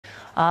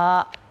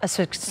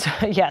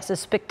Yes, a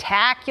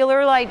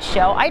spectacular light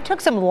show. I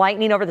took some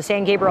lightning over the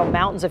San Gabriel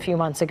Mountains a few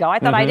months ago. I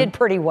thought I did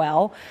pretty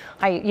well.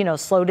 I,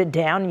 slowed it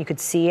down and you could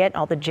see it,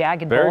 all the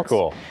jagged bolts. Very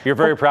cool. You're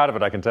very proud of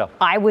it, I can tell.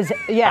 I was,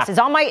 yes, it's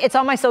on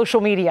my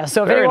social media.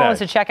 So if anyone wants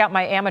to check out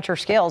my amateur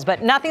skills,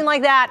 but nothing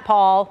like that,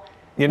 Paul.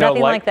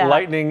 Nothing like that.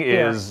 Lightning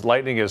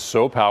is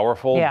so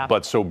powerful,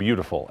 but so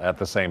beautiful at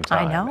the same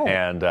time. I know.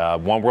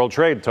 And One World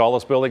Trade,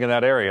 tallest building in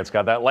that area, it's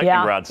got that lightning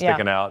rod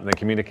sticking out in the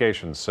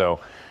communications. So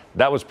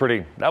that was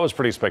pretty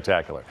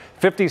spectacular.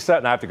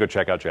 57. I have to go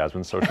check out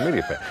Jasmine's social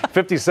media page.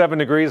 57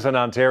 degrees in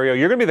Ontario.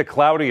 You're going to be the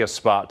cloudiest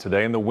spot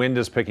today, and the wind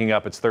is picking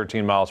up. It's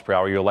 13 miles per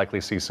hour. You'll likely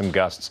see some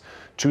gusts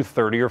to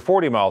 30 or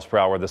 40 miles per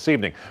hour this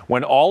evening.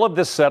 When all of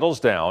this settles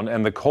down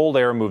and the cold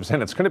air moves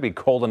in, it's going to be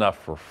cold enough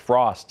for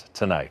frost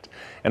tonight.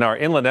 In our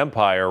Inland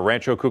Empire,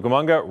 Rancho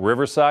Cucamonga,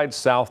 Riverside,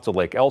 south to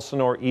Lake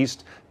Elsinore,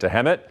 east to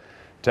Hemet,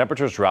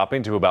 temperatures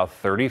dropping to about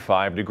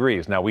 35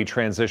 degrees. Now we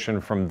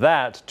transition from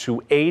that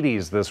to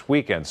 80s this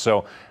weekend.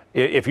 So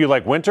if you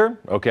like winter,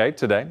 okay,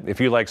 today. If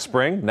you like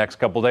spring, next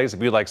couple days.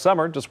 If you like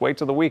summer, just wait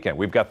till the weekend.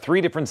 We've got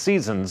 3 different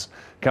seasons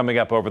coming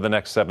up over the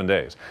next 7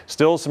 days.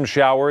 Still some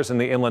showers in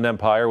the Inland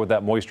Empire with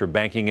that moisture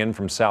banking in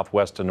from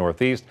southwest to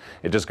northeast.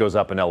 It just goes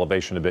up in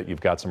elevation a bit.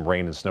 You've got some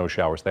rain and snow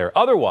showers there.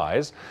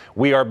 Otherwise,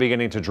 we are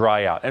beginning to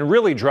dry out. And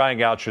really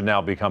drying out should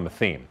now become a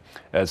theme.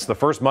 It's the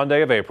first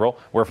Monday of April,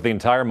 where for the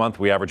entire month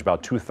we average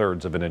about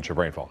 2/3 of an inch of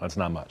rainfall. That's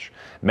not much.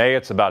 May,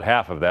 it's about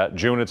half of that.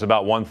 June, it's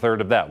about 1/3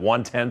 of that.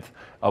 1/10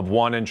 of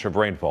 1 inch of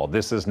rainfall.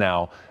 This is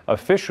now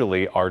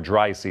officially our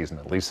dry season,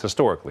 at least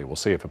historically. We'll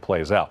see if it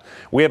plays out.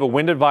 We have a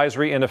wind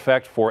advisory in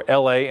effect for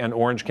LA and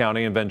Orange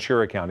County and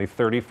Ventura County,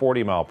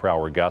 30-40 mile per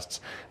hour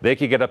gusts. They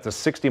could get up to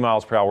 60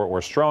 miles per hour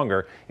or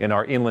stronger in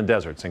our inland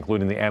deserts,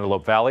 including the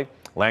Antelope Valley.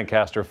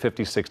 Lancaster,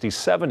 50, 60,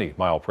 70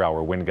 mile per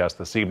hour wind gusts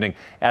this evening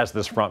as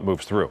this front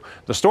moves through.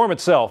 The storm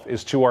itself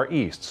is to our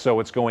east, so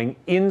it's going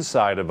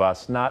inside of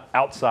us, not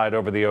outside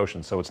over the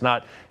ocean. So it's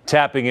not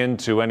tapping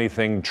into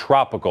anything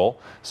tropical.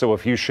 So a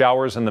few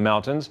showers in the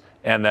mountains,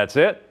 and that's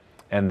it.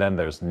 And then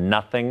there's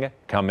nothing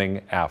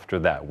coming after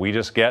that. We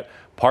just get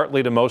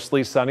partly to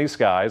mostly sunny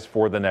skies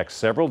for the next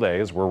several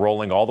days. We're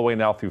rolling all the way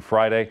now through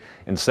Friday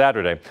and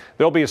Saturday.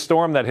 There'll be a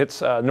storm that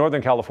hits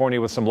Northern California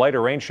with some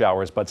lighter rain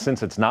showers, but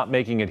since it's not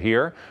making it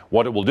here,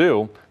 what it will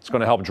do, it's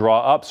going to help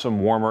draw up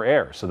some warmer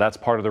air. So that's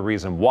part of the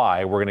reason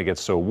why we're going to get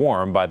so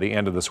warm by the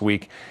end of this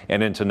week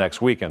and into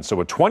next weekend.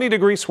 So a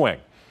 20-degree swing.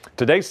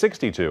 Today,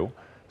 62,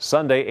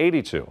 Sunday,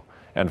 82.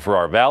 And for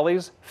our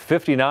valleys,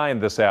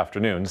 59 this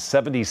afternoon,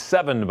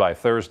 77 by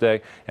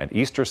Thursday, and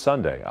Easter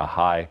Sunday, a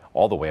high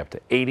all the way up to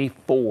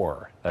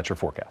 84. That's your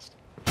forecast.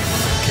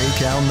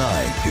 Kcal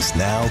 9 is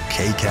now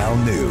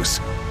Kcal News.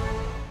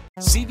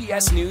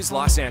 CBS News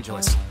Los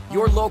Angeles,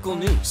 your local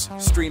news,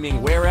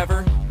 streaming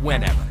wherever,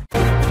 whenever.